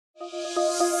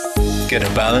Get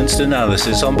a balanced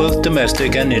analysis on both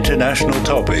domestic and international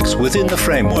topics within the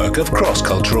framework of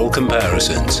cross-cultural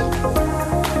comparisons.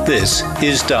 This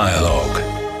is Dialogue.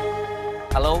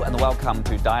 Hello and welcome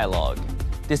to Dialogue.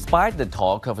 Despite the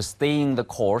talk of staying the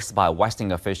course by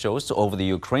Western officials over the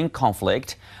Ukraine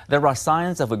conflict, there are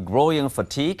signs of a growing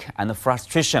fatigue and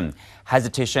frustration,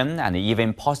 hesitation, and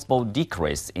even possible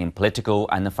decrease in political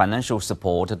and financial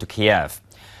support to Kiev.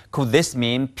 Could this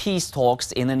mean peace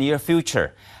talks in the near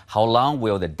future? How long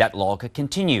will the deadlock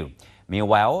continue?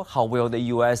 Meanwhile, how will the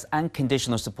U.S.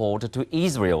 unconditional support to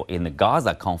Israel in the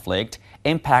Gaza conflict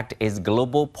impact its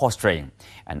global posturing?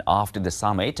 And after the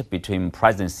summit between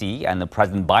President Xi and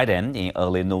President Biden in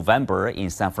early November in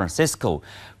San Francisco,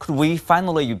 could we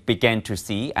finally begin to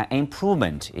see an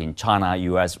improvement in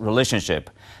China-U.S. relationship?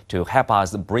 To help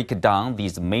us break down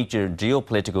these major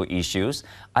geopolitical issues,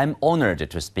 I'm honored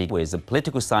to speak with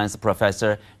political science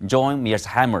professor John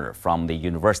Mearsheimer from the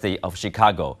University of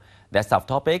Chicago. That's our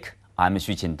topic. I'm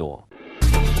Xu Qinduo.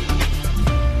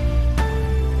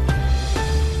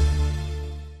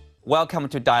 Welcome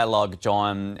to Dialogue,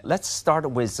 John. Let's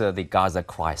start with the Gaza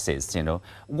crisis.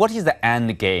 What is the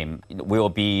end game? Will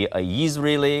it be an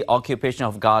Israeli occupation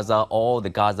of Gaza, or the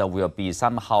Gaza will be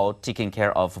somehow taken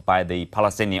care of by the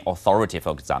Palestinian Authority,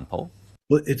 for example?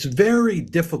 Well, it's very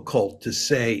difficult to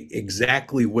say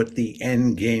exactly what the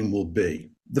end game will be.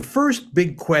 The first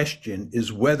big question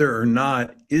is whether or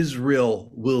not Israel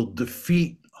will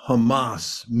defeat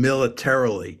Hamas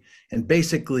militarily and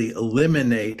basically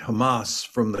eliminate Hamas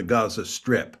from the Gaza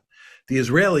Strip. The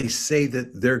Israelis say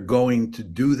that they're going to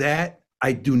do that.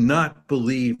 I do not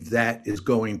believe that is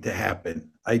going to happen.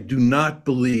 I do not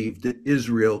believe that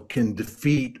Israel can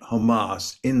defeat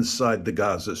Hamas inside the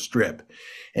Gaza Strip.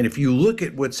 And if you look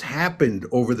at what's happened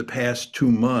over the past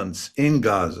 2 months in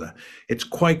Gaza, it's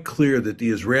quite clear that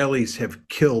the Israelis have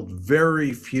killed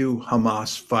very few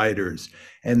Hamas fighters,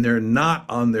 and they're not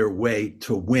on their way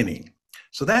to winning.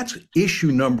 So that's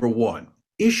issue number one.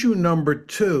 Issue number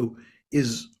two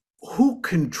is who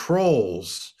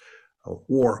controls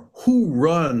or who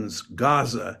runs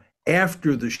Gaza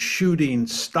after the shooting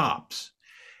stops.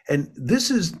 And this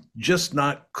is just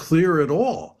not clear at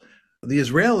all. The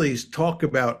Israelis talk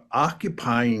about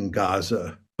occupying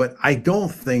Gaza, but I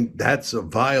don't think that's a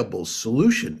viable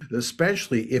solution,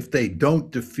 especially if they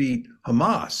don't defeat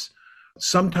Hamas.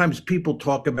 Sometimes people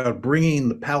talk about bringing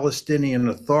the Palestinian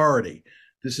Authority.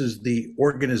 This is the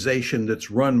organization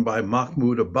that's run by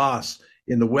Mahmoud Abbas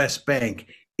in the West Bank,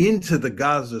 into the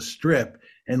Gaza Strip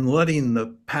and letting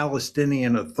the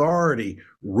Palestinian Authority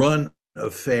run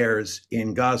affairs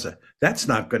in Gaza. That's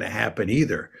not going to happen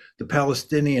either. The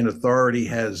Palestinian Authority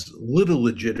has little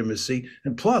legitimacy,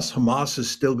 and plus Hamas is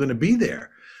still going to be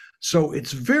there. So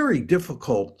it's very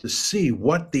difficult to see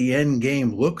what the end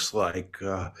game looks like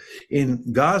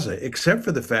in Gaza, except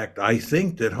for the fact I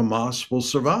think that Hamas will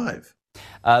survive.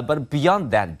 But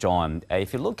beyond that, John,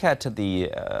 if you look at the,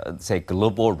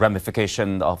 global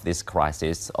ramification of this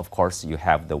crisis, of course, you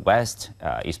have the West,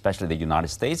 especially the United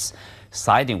States,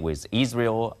 siding with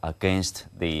Israel against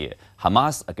the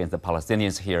Hamas, against the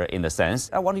Palestinians here in the sense.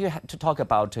 I want you to talk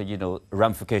about,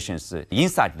 ramifications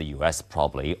inside the U.S.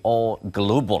 probably, or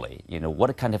globally.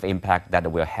 What kind of impact that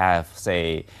will have,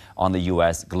 say, on the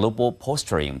U.S. global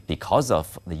posturing because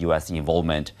of the U.S.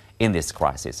 involvement in this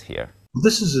crisis here.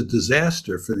 This is a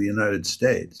disaster for the United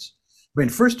States. I mean,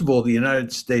 first of all, the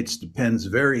United States depends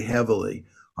very heavily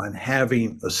on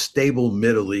having a stable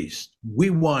Middle East. We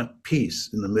want peace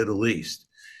in the Middle East.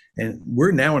 And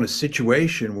we're now in a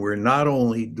situation where not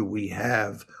only do we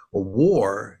have a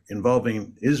war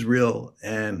involving Israel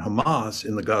and Hamas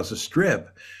in the Gaza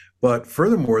Strip, but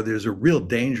furthermore, there's a real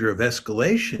danger of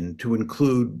escalation to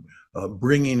include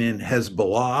bringing in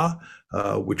Hezbollah,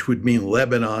 which would mean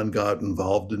Lebanon got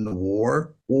involved in the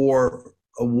war, or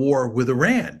a war with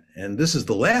Iran. And this is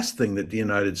the last thing that the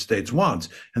United States wants.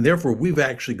 And therefore, we've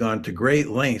actually gone to great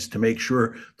lengths to make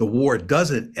sure the war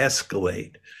doesn't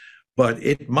escalate, but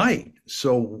it might.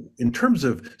 So in terms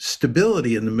of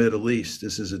stability in the Middle East,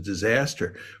 this is a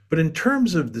disaster. But in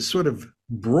terms of the sort of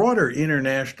broader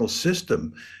international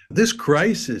system, this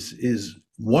crisis is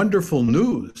wonderful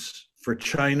news for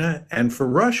China and for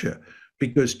Russia,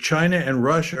 because China and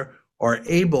Russia are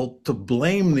able to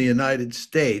blame the United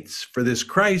States for this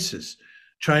crisis.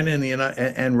 China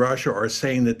and Russia are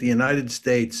saying that the United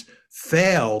States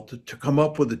failed to come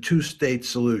up with a two-state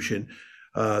solution.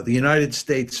 The United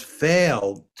States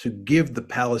failed to give the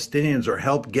Palestinians or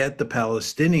help get the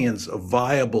Palestinians a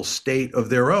viable state of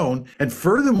their own. And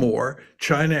furthermore,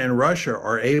 China and Russia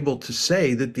are able to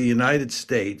say that the United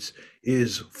States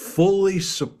is fully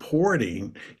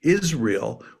supporting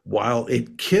Israel while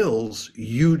it kills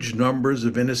huge numbers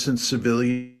of innocent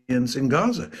civilians in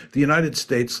Gaza. The United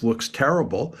States looks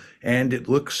terrible, and it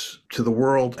looks to the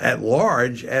world at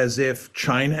large as if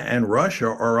China and Russia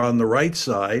are on the right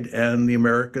side and the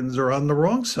Americans are on the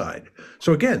wrong side.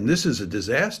 So again, this is a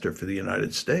disaster for the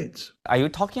United States. Are you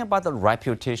talking about the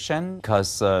reputation?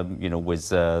 Because, with,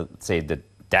 say, the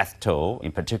death toll,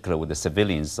 in particular with the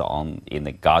civilians in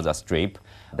the Gaza Strip,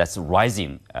 that's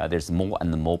rising. There's more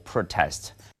and more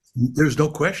protest. There's no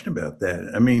question about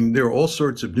that. I mean, there are all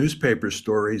sorts of newspaper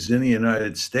stories in the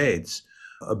United States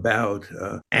about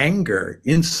anger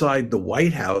inside the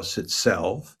White House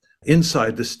itself,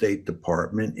 inside the State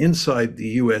Department, inside the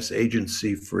U.S.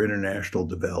 Agency for International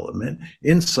Development,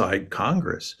 inside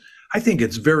Congress. I think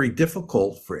it's very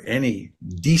difficult for any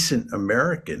decent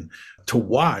American to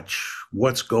watch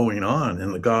what's going on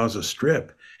in the Gaza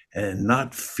Strip and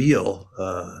not feel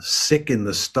sick in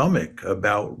the stomach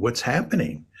about what's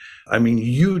happening. I mean,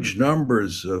 huge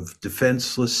numbers of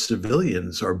defenseless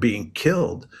civilians are being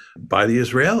killed by the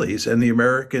Israelis, and the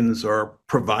Americans are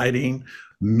providing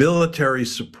military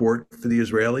support for the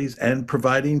Israelis and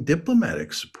providing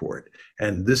diplomatic support.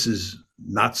 And this is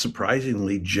not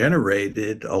surprisingly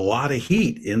generated a lot of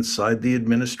heat inside the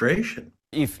administration.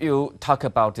 If you talk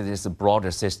about this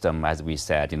broader system, as we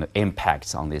said,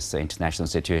 impacts on this international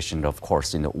situation, of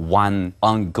course, one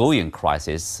ongoing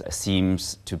crisis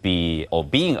seems to be or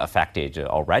being affected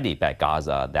already by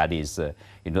Gaza. That is,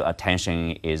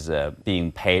 attention is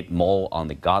being paid more on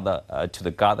the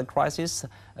Gaza crisis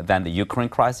than the Ukraine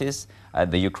crisis.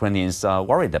 The Ukrainians are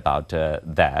worried about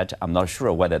that. I'm not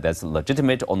sure whether that's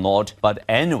legitimate or not. But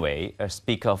anyway,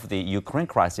 speak of the Ukraine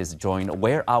crisis, Join,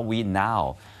 where are we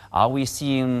now? Are we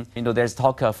seeing, there's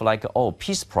talk of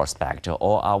peace prospect,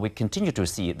 or are we continue to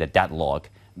see the deadlock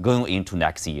going into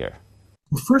next year?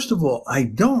 Well, first of all, I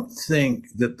don't think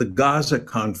that the Gaza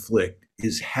conflict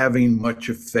is having much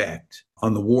effect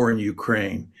on the war in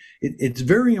Ukraine. It's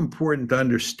very important to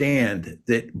understand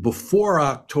that before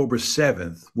October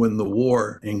 7th, when the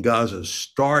war in Gaza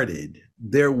started,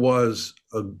 there was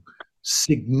a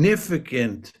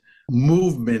significant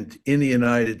movement in the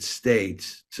United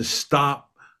States to stop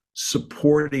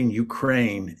supporting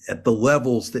Ukraine at the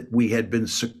levels that we had been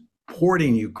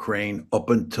supporting Ukraine up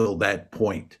until that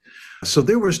point. So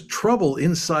there was trouble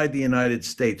inside the United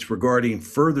States regarding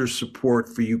further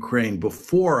support for Ukraine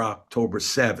before October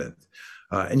 7th.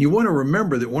 And you want to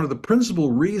remember that one of the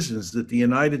principal reasons that the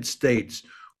United States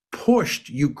pushed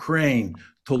Ukraine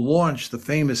to launch the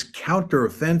famous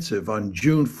counteroffensive on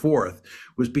June 4th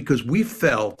was because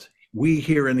we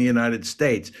here in the United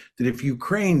States, that if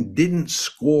Ukraine didn't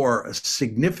score a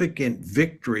significant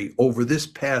victory over this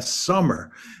past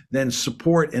summer, then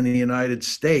support in the United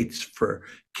States for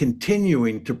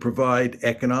continuing to provide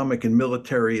economic and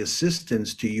military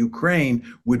assistance to Ukraine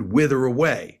would wither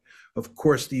away. Of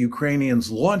course, the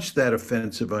Ukrainians launched that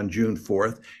offensive on June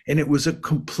 4th, and it was a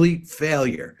complete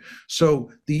failure. So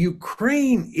the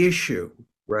Ukraine issue,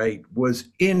 was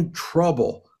in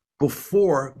trouble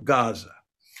before Gaza.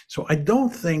 So I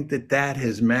don't think that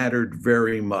has mattered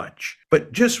very much.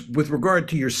 But just with regard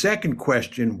to your second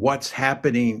question, what's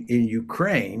happening in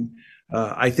Ukraine,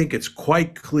 I think it's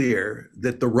quite clear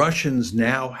that the Russians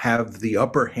now have the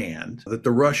upper hand, that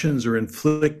the Russians are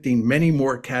inflicting many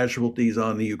more casualties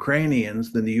on the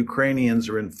Ukrainians than the Ukrainians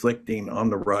are inflicting on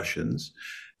the Russians.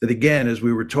 That again, as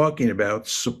we were talking about,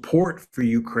 support for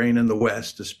Ukraine in the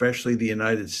West, especially the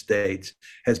United States,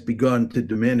 has begun to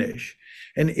diminish.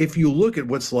 And if you look at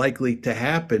what's likely to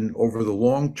happen over the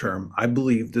long term, I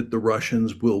believe that the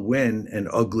Russians will win an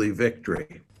ugly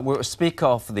victory. We'll speak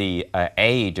of the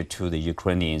aid to the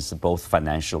Ukrainians, both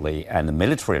financially and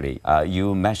militarily.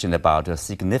 You mentioned about a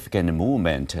significant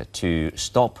movement to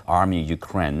stop arming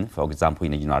Ukraine, for example,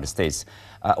 in the United States.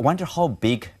 I wonder how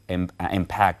big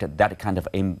impact that kind of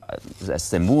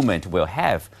movement will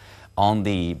have on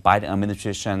the Biden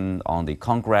administration, on the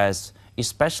Congress,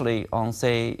 especially on,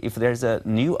 say, if there's a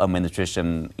new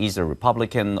administration, either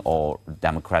Republican or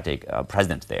Democratic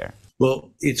president there?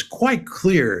 Well, it's quite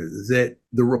clear that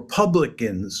the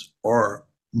Republicans are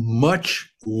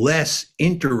much less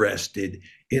interested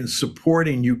in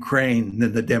supporting Ukraine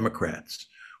than the Democrats.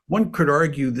 One could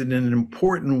argue that in an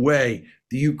important way,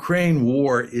 the Ukraine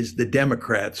war is the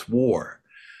Democrats' war.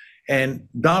 And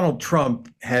Donald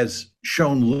Trump has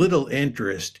shown little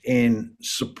interest in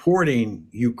supporting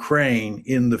Ukraine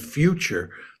in the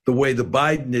future the way the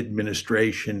Biden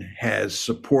administration has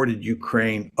supported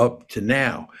Ukraine up to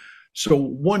now. So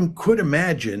one could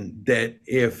imagine that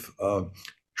if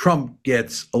Trump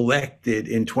gets elected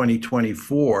in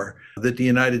 2024, that the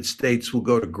United States will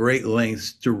go to great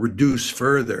lengths to reduce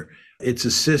further its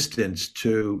assistance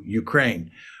to Ukraine.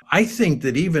 I think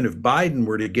that even if Biden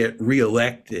were to get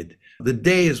reelected, the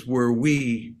days where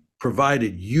we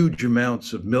provided huge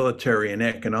amounts of military and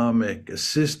economic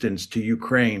assistance to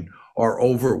Ukraine are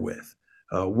over with.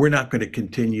 We're not going to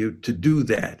continue to do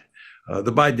that.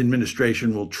 The Biden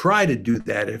administration will try to do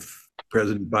that if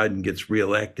President Biden gets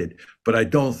reelected, but I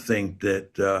don't think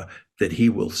that he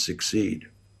will succeed.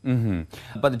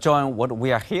 But John, what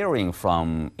we are hearing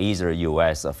from either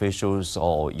U.S. officials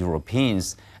or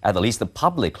Europeans, at least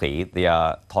publicly, they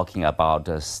are talking about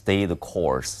stay the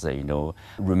course,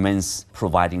 remains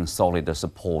providing solid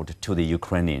support to the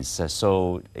Ukrainians.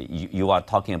 So you are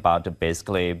talking about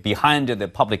basically behind the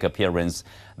public appearance,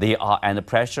 they are under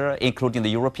pressure, including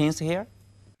the Europeans here?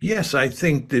 Yes, I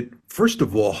think that, first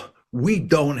of all, we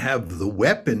don't have the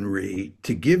weaponry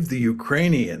to give the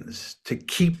Ukrainians to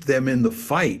keep them in the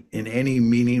fight in any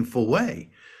meaningful way.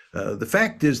 The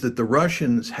fact is that the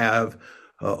Russians have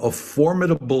a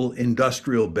formidable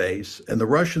industrial base, and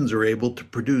the Russians are able to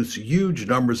produce huge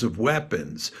numbers of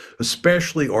weapons,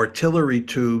 especially artillery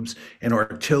tubes and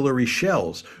artillery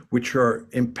shells, which are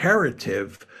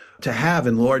imperative to have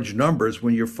in large numbers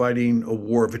when you're fighting a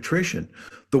war of attrition.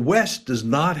 The West does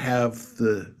not have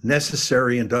the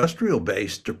necessary industrial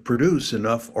base to produce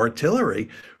enough artillery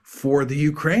for the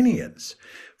Ukrainians.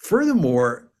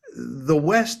 Furthermore, the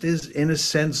West is, in a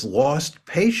sense, lost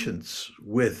patience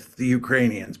with the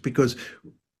Ukrainians because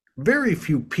very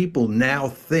few people now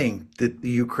think that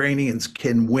the Ukrainians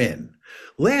can win.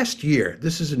 Last year,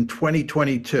 this is in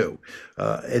 2022,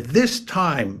 at this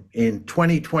time in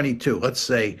 2022, let's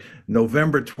say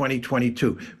November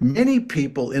 2022, many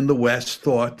people in the West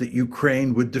thought that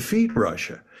Ukraine would defeat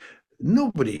Russia.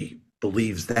 Nobody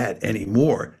believes that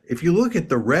anymore. If you look at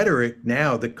the rhetoric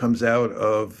now that comes out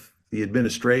of the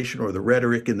administration or the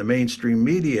rhetoric in the mainstream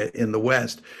media in the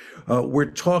West, we're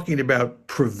talking about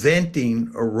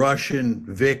preventing a Russian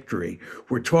victory.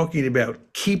 We're talking about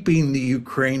keeping the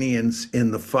Ukrainians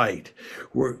in the fight.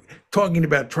 We're talking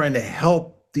about trying to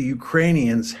help the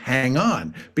Ukrainians hang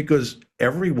on because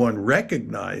everyone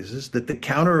recognizes that the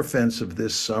counteroffensive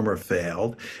this summer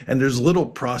failed and there's little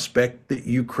prospect that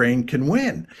Ukraine can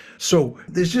win. So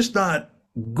there's just not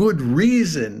good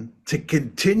reason to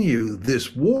continue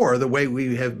this war the way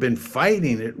we have been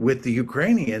fighting it with the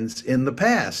Ukrainians in the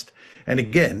past. And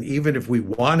again, even if we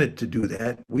wanted to do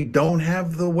that, we don't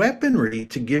have the weaponry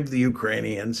to give the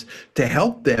Ukrainians to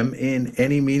help them in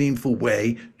any meaningful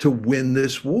way to win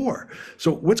this war.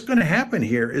 So what's going to happen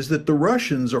here is that the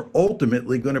Russians are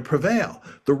ultimately going to prevail.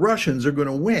 The Russians are going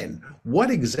to win.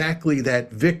 What exactly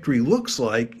that victory looks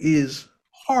like is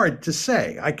hard to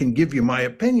say. I can give you my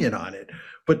opinion on it.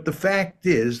 But the fact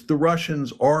is the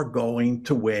Russians are going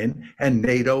to win and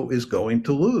NATO is going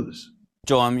to lose.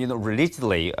 John,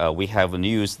 relatedly, we have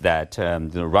news that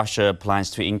Russia plans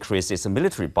to increase its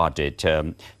military budget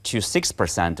to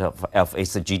 6% of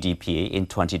its GDP in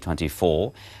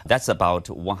 2024. That's about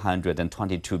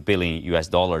 $122 billion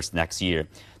US next year.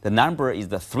 The number is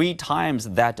 3 times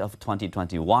that of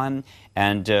 2021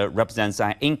 and represents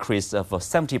an increase of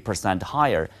 70%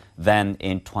 higher than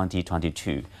in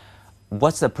 2022.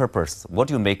 What's the purpose? What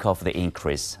do you make of the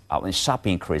increase, sharp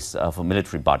increase of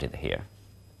military budget here?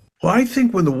 Well, I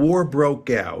think when the war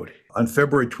broke out on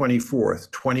February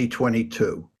 24th,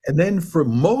 2022, and then for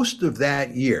most of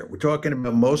that year, we're talking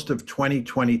about most of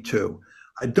 2022,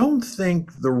 I don't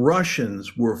think the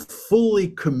Russians were fully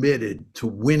committed to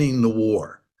winning the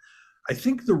war. I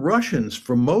think the Russians,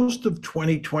 for most of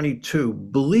 2022,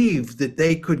 believed that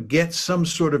they could get some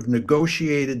sort of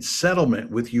negotiated settlement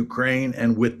with Ukraine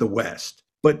and with the West.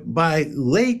 But by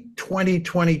late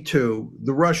 2022,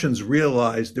 the Russians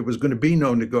realized there was going to be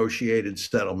no negotiated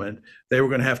settlement. They were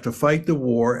going to have to fight the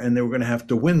war and they were going to have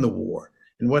to win the war.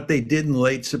 And what they did in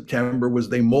late September was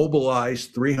they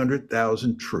mobilized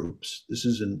 300,000 troops. This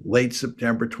is in late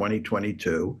September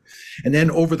 2022. And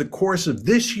then over the course of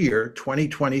this year,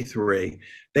 2023,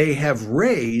 they have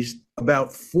raised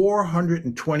about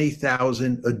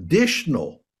 420,000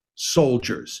 additional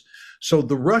soldiers. So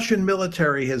the Russian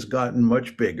military has gotten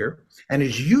much bigger. And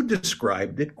as you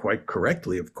described it, quite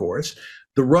correctly, of course,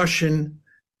 the Russian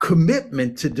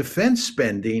commitment to defense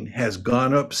spending has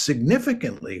gone up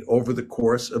significantly over the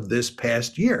course of this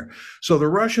past year. So the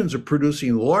Russians are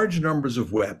producing large numbers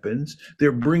of weapons.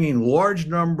 They're bringing large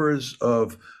numbers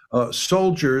of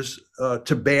soldiers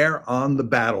to bear on the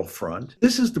battlefront.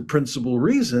 This is the principal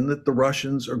reason that the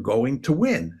Russians are going to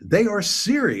win. They are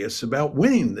serious about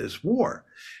winning this war.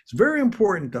 It's very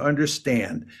important to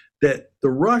understand that the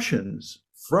Russians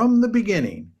from the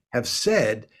beginning have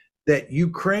said that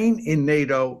Ukraine in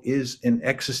NATO is an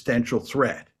existential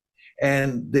threat,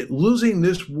 and that losing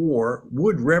this war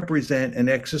would represent an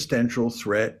existential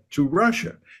threat to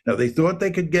Russia. Now, they thought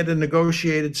they could get a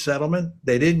negotiated settlement.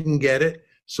 They didn't get it.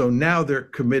 So now they're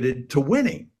committed to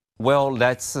winning. Well,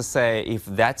 let's say if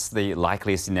that's the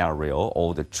likely scenario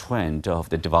or the trend of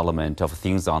the development of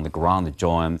things on the ground,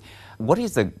 John, what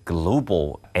is the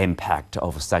global impact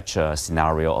of such a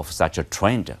scenario, of such a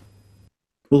trend?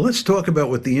 Well, let's talk about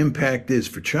what the impact is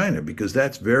for China, because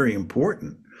that's very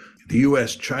important. The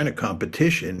U.S.-China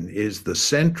competition is the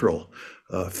central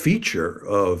feature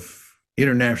of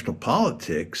international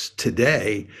politics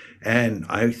today, and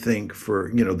I think for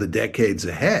the decades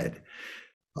ahead.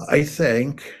 I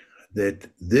think that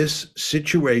this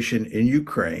situation in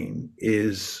Ukraine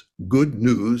is good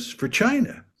news for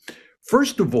China.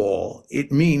 First of all,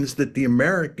 it means that the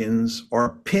Americans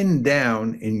are pinned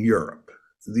down in Europe.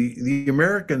 The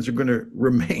Americans are going to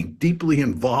remain deeply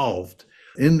involved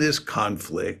in this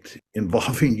conflict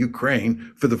involving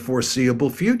Ukraine for the foreseeable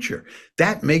future.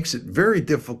 That makes it very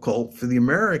difficult for the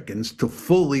Americans to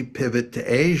fully pivot to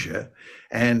Asia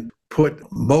and put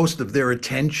most of their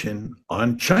attention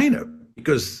on China,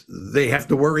 because they have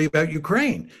to worry about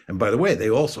Ukraine. And by the way, they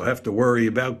also have to worry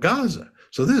about Gaza.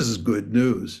 So this is good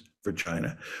news for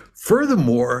China.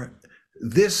 Furthermore,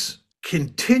 this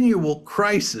continual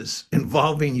crisis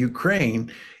involving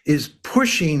Ukraine is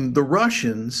pushing the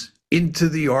Russians into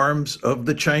the arms of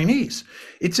the Chinese.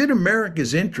 It's in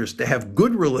America's interest to have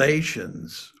good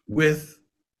relations with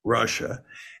Russia,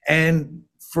 and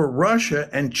for Russia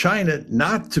and China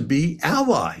not to be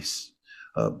allies.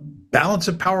 Balance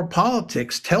of power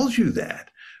politics tells you that.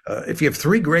 If you have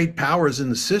three great powers in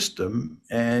the system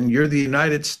and you're the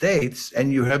United States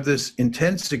and you have this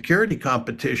intense security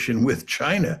competition with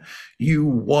China, you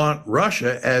want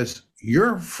Russia as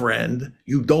your friend.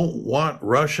 You don't want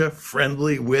Russia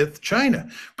friendly with China.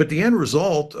 But the end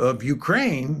result of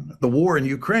Ukraine, the war in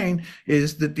Ukraine,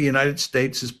 is that the United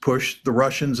States has pushed the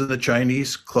Russians and the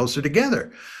Chinese closer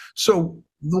together. So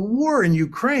the war in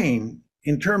Ukraine,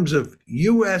 in terms of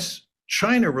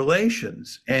U.S.-China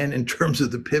relations and in terms of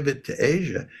the pivot to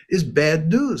Asia, is bad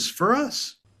news for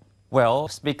us. Well,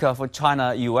 speak of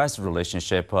China-U.S.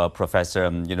 relationship, Professor,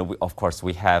 of course,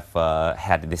 we have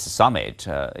had this summit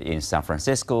in San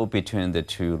Francisco between the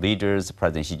two leaders,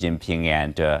 President Xi Jinping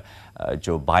and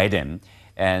Joe Biden.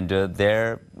 And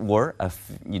there were,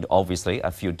 obviously,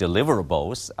 a few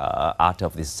deliverables out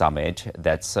of this summit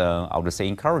that's, I would say,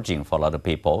 encouraging for a lot of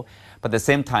people. But at the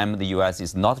same time, the U.S.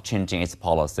 is not changing its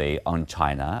policy on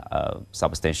China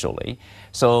substantially.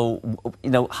 So,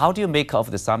 how do you make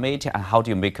of the summit, and how do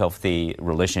you make of the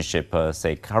relationship,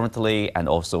 say, currently and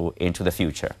also into the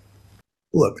future?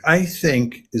 Look, I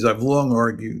think, as I've long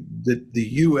argued, that the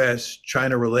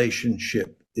U.S.-China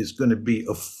relationship is going to be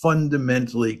a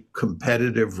fundamentally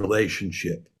competitive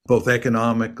relationship, both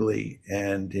economically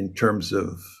and in terms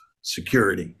of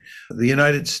security. The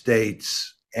United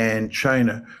States and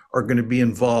China are going to be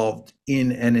involved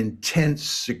in an intense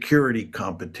security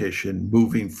competition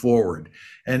moving forward.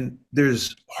 And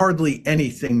there's hardly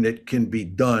anything that can be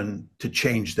done to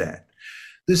change that.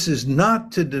 This is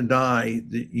not to deny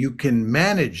that you can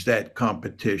manage that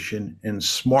competition in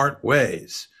smart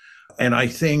ways. And I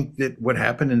think that what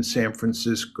happened in San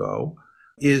Francisco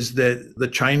is that the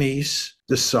Chinese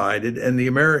decided and the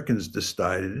Americans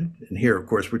decided, and here, of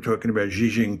course, we're talking about Xi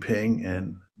Jinping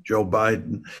and Joe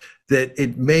Biden, that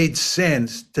it made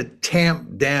sense to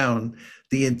tamp down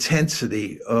the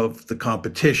intensity of the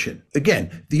competition.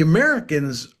 Again, the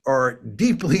Americans are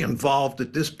deeply involved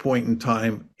at this point in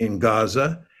time in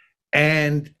Gaza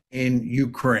and in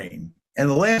Ukraine. And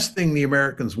the last thing the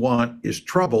Americans want is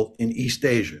trouble in East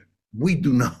Asia. We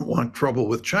do not want trouble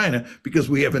with China because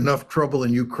we have enough trouble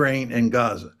in Ukraine and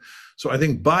Gaza. So I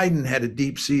think Biden had a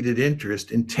deep-seated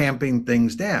interest in tamping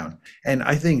things down. And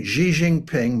I think Xi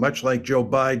Jinping, much like Joe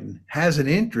Biden, has an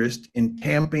interest in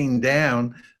tamping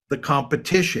down the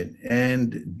competition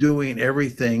and doing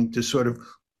everything to sort of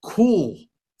cool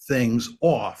things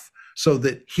off so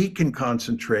that he can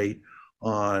concentrate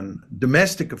on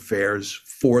domestic affairs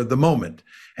for the moment.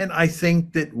 And I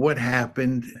think that what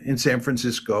happened in San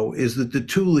Francisco is that the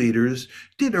two leaders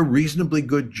did a reasonably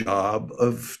good job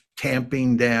of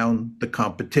tamping down the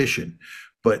competition.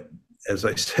 But as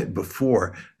I said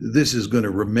before, this is going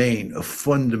to remain a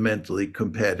fundamentally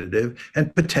competitive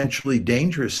and potentially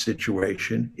dangerous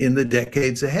situation in the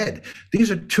decades ahead.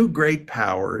 These are two great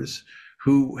powers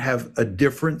who have a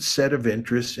different set of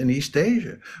interests in East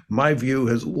Asia. My view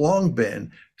has long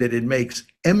been that it makes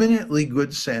eminently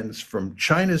good sense from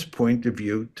China's point of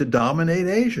view to dominate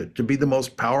Asia, to be the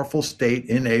most powerful state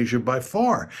in Asia by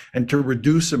far, and to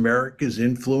reduce America's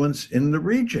influence in the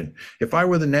region. If I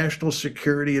were the national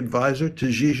security advisor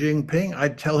to Xi Jinping,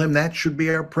 I'd tell him that should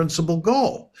be our principal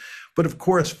goal. But of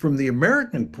course, from the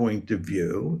American point of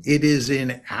view, it is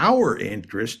in our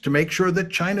interest to make sure that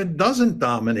China doesn't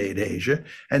dominate Asia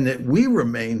and that we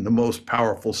remain the most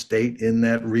powerful state in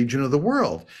that region of the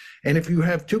world. And if you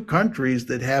have two countries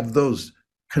that have those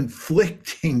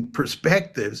conflicting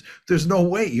perspectives, there's no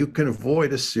way you can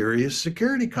avoid a serious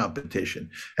security competition.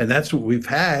 And that's what we've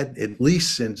had at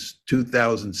least since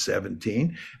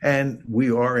 2017. And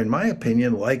we are, in my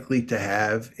opinion, likely to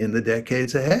have in the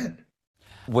decades ahead.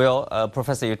 Well,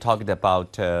 Professor, you talked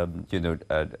about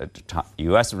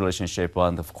U.S. relationship,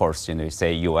 and of course, you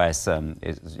say U.S.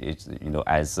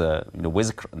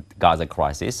 With Gaza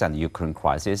crisis and Ukraine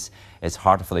crisis, it's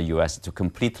hard for the U.S. to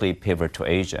completely pivot to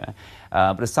Asia.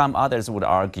 But some others would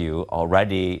argue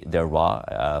already there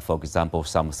are, for example,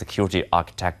 some security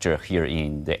architecture here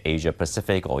in the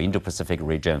Asia-Pacific or Indo-Pacific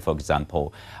region, for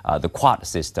example, the Quad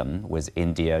system with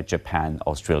India, Japan,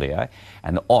 Australia,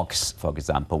 and AUKUS, for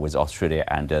example, with Australia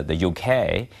and the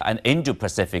UK, and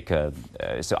Indo-Pacific,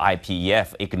 so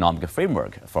IPEF economic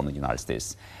framework from the United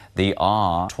States. They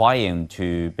are trying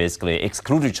to basically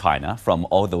exclude China from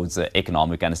all those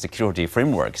economic and security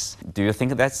frameworks. Do you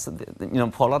think that's,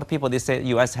 for a lot of people, they say the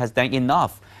U.S. has done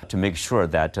enough to make sure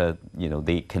that,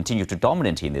 they continue to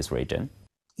dominate in this region?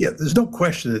 Yeah, there's no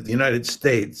question that the United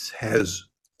States has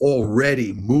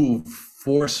already moved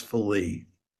forcefully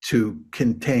to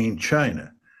contain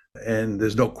China. And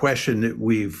there's no question that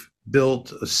we've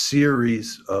built a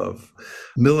series of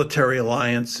military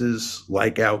alliances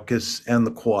like AUKUS and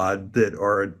the Quad that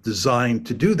are designed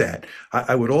to do that.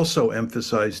 I would also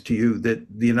emphasize to you that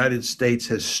the United States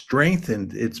has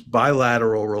strengthened its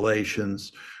bilateral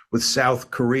relations with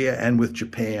South Korea and with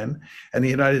Japan, and the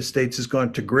United States has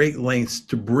gone to great lengths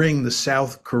to bring the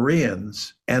South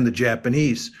Koreans and the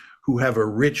Japanese, who have a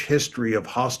rich history of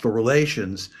hostile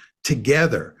relations,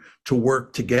 together to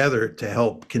work together to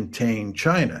help contain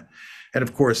China. And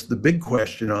of course, the big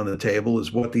question on the table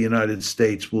is what the United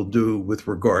States will do with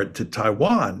regard to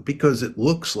Taiwan, because it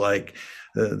looks like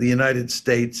the United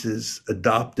States has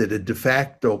adopted a de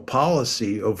facto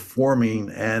policy of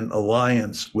forming an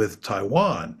alliance with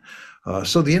Taiwan.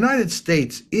 So the United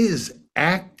States is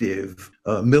active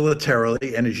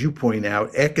militarily and, as you point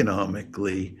out,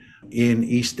 economically in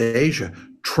East Asia,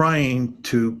 trying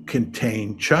to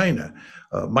contain China.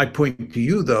 My point to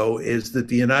you, though, is that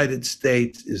the United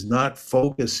States is not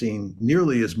focusing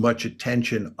nearly as much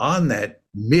attention on that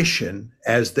mission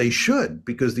as they should,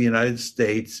 because the United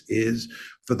States is,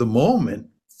 for the moment,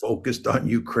 focused on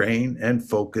Ukraine and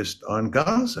focused on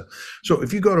Gaza. So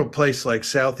if you go to a place like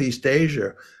Southeast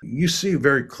Asia, you see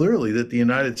very clearly that the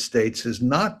United States has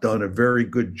not done a very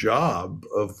good job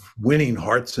of winning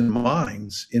hearts and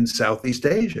minds in Southeast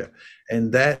Asia.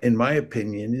 And that, in my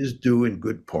opinion, is due in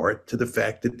good part to the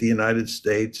fact that the United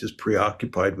States is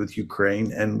preoccupied with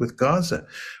Ukraine and with Gaza.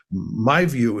 My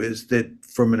view is that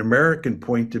from an American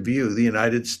point of view, the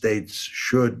United States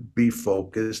should be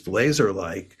focused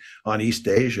laser-like on East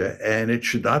Asia, and it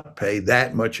should not pay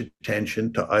that much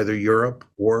attention to either Europe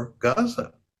or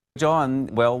Gaza. John,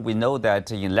 well, we know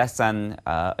that in less than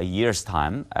a year's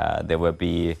time, there will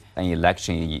be an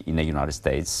election in the United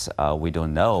States. We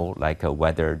don't know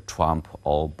whether Trump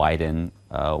or Biden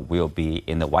will be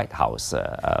in the White House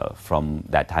from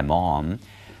that time on.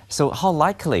 So how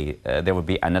likely there will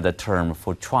be another term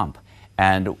for Trump?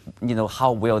 And,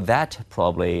 how will that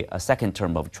probably a second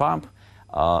term of Trump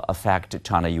affect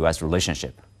China-U.S.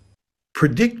 relationship?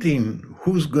 Predicting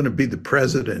who's going to be the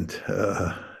president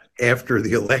after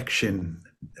the election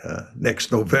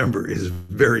next November is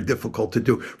very difficult to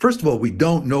do. First of all, we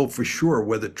don't know for sure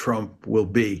whether Trump will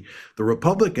be the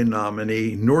Republican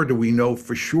nominee, nor do we know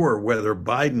for sure whether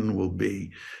Biden will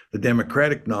be the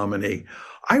Democratic nominee.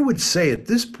 I would say at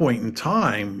this point in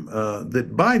time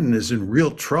that Biden is in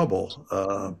real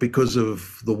trouble because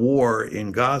of the war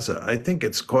in Gaza. I think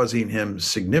it's causing him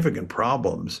significant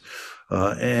problems.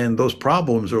 And those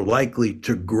problems are likely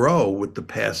to grow with the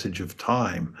passage of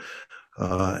time.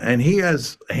 And he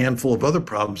has a handful of other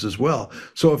problems as well.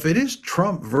 So if it is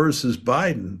Trump versus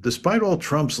Biden, despite all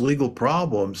Trump's legal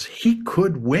problems, he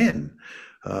could win.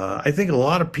 I think a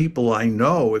lot of people I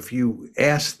know, if you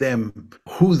ask them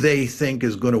who they think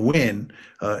is going to win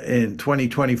in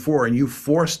 2024 and you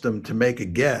force them to make a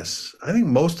guess, I think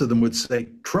most of them would say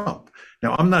Trump.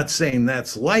 Now, I'm not saying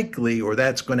that's likely or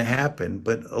that's going to happen,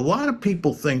 but a lot of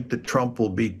people think that Trump will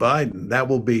beat Biden.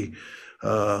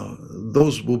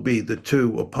 Those will be the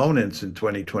two opponents in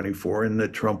 2024, and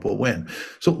that Trump will win.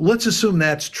 So let's assume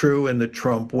that's true and that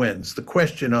Trump wins. The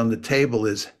question on the table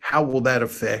is, how will that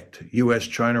affect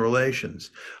U.S.-China relations?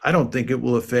 I don't think it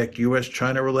will affect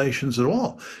U.S.-China relations at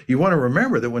all. You want to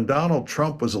remember that when Donald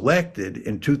Trump was elected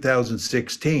in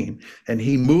 2016 and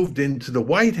he moved into the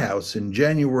White House in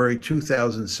January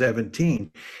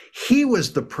 2017, he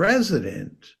was the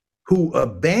president who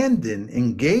abandoned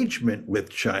engagement with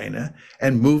China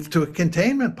and moved to a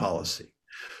containment policy.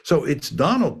 So it's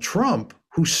Donald Trump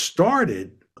who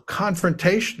started a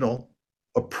confrontational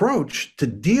approach to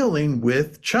dealing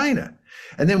with China.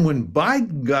 And then when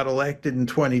Biden got elected in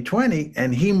 2020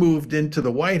 and he moved into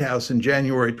the White House in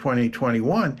January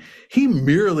 2021, he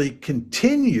merely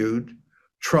continued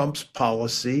Trump's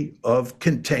policy of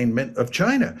containment of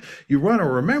China. You want to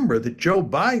remember that Joe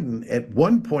Biden at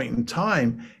one point in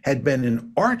time had been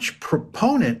an arch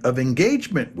proponent of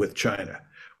engagement with China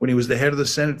when he was the head of the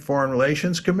Senate Foreign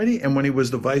Relations Committee and when he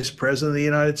was the vice president of the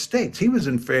United States. He was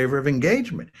in favor of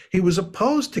engagement. He was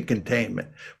opposed to containment.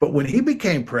 But when he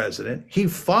became president, he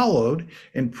followed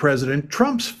in President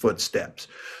Trump's footsteps.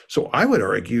 So I would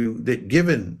argue that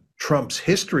given Trump's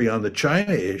history on the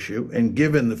China issue, and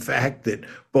given the fact that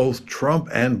both Trump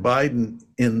and Biden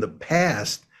in the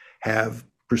past have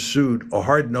pursued a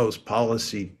hard-nosed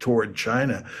policy toward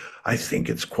China, I think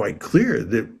it's quite clear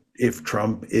that if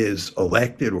Trump is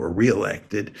elected or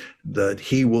reelected, that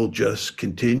he will just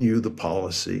continue the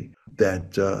policy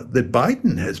that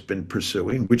Biden has been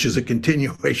pursuing, which is a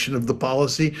continuation of the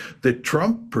policy that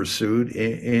Trump pursued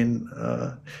in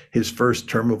his first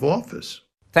term of office.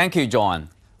 Thank you, John.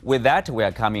 With that, we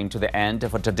are coming to the end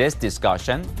of today's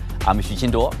discussion. I'm Xu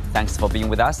Qinduo. Thanks for being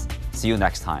with us. See you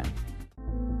next time.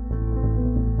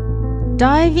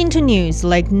 Dive into news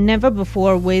like never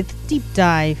before with Deep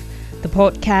Dive, the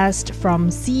podcast from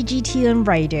CGTN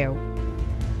Radio.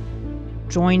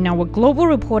 Join our global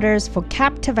reporters for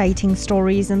captivating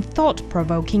stories and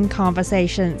thought-provoking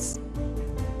conversations.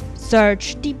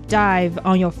 Search Deep Dive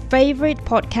on your favorite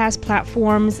podcast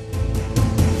platforms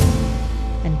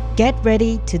and get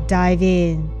ready to dive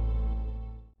in.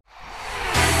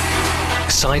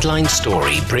 Sideline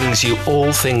Story brings you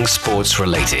all things sports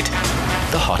related.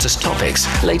 The hottest topics,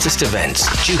 latest events,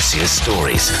 juiciest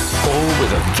stories, all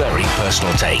with a very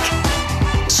personal take.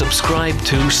 Subscribe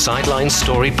to Sideline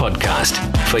Story Podcast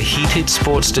for heated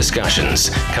sports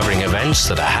discussions covering events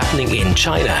that are happening in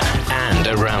China and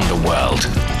around the world.